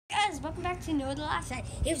guys, welcome back to Know the Last Night.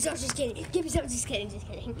 Just kidding. Just kidding.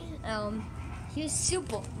 Here's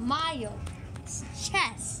Super Mario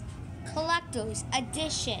Chess Collector's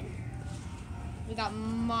Edition. We got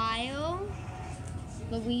Mario,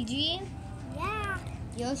 Luigi,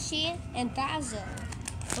 Yoshi, and Bowser.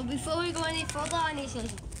 But before we go any further, I need to show you.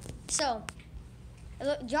 So,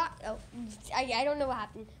 I don't know what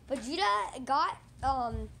happened, but Judah got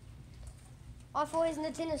for his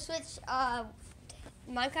Nintendo Switch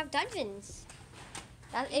Minecraft Dungeons.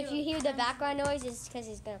 If you hear the background noise, it's because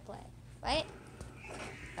he's gonna play, right?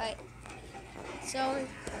 Alright. So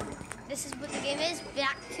this is what the game is.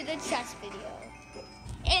 Back to the chess video.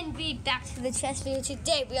 And we back to the chess video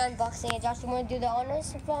today. We're unboxing it. Josh, you want to do the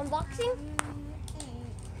honors for unboxing?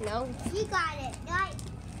 No. You got it,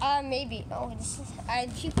 right? Maybe. Oh, I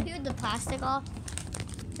peeled the plastic off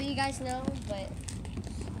so you guys know, but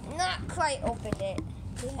not quite opened it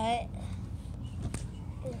yet.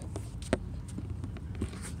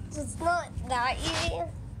 So it's not that easy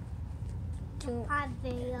to Pause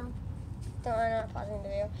video. No, I'm not pausing the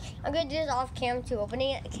video. I'm gonna do this off cam to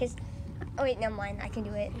opening it because. Oh wait, never mind. I can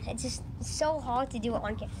do it. It's just so hard to do it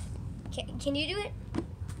on cam. Can you do it?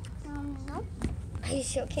 No. Are you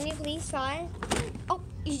sure? Can you please try? Oh,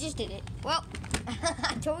 you just did it. Well,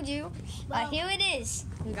 I told you. Here it is.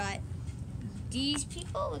 We got these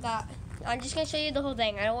people. I'm just gonna show you the whole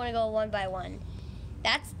thing. I don't want to go one by one.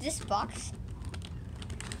 That's this box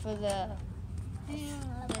for this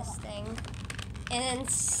thing. And then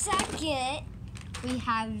second, we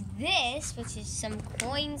have this, which is some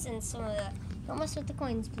coins and some of the. Don't mess with the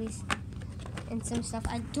coins, please. And some stuff.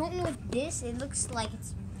 I don't know what this. It looks like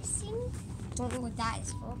it's missing. Don't know what that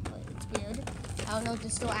is for, but it's weird. I don't know if the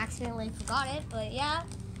store accidentally forgot it, but yeah.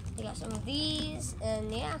 They got some of these,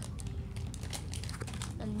 and yeah.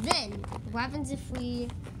 And then, what happens if we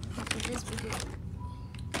do this?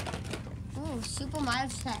 Oh, Super Mario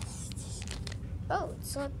Chest. Oh,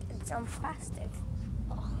 it's on plastic.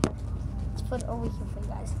 Oh. Let's put it over here for you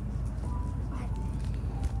guys.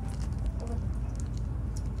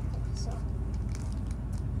 So,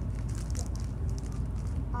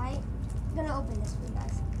 I'm gonna open this for you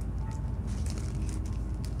guys.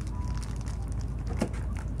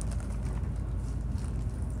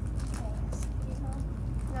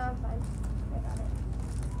 No, I'm fine. I got it.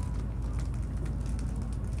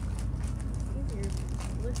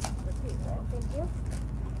 Thank you.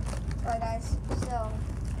 Alright guys, so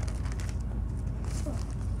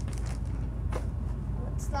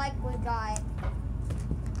looks like we got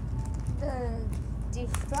the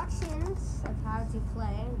instructions of how to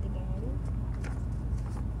play the game.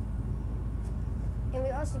 And we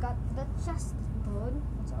also got the chessboard.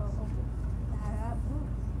 So I'll open that up.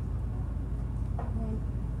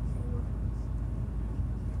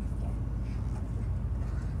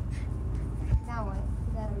 Now what?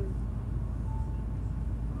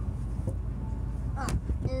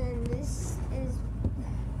 And this is,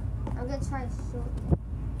 I'm gonna try to show you,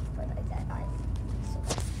 but like that.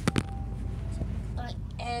 Alright,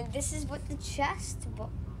 and this is what the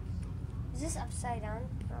chessboard. Is this upside down?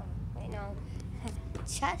 Oh, wait, no.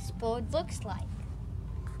 Chessboard looks like.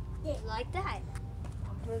 Yeah, like that.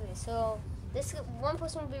 So this one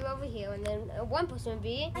person will be over here, and then one person will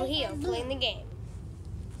be over here playing the game.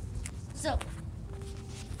 So.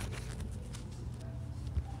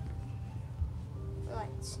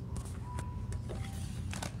 Right.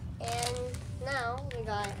 And now we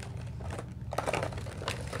got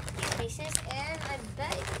pieces and a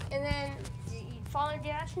bed, and then follow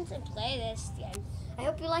directions and play this again. I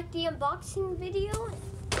hope you liked the unboxing video.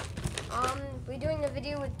 We're doing a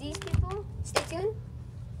video with these people. Stay tuned.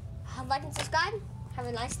 Like and subscribe. Have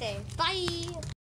a nice day. Bye.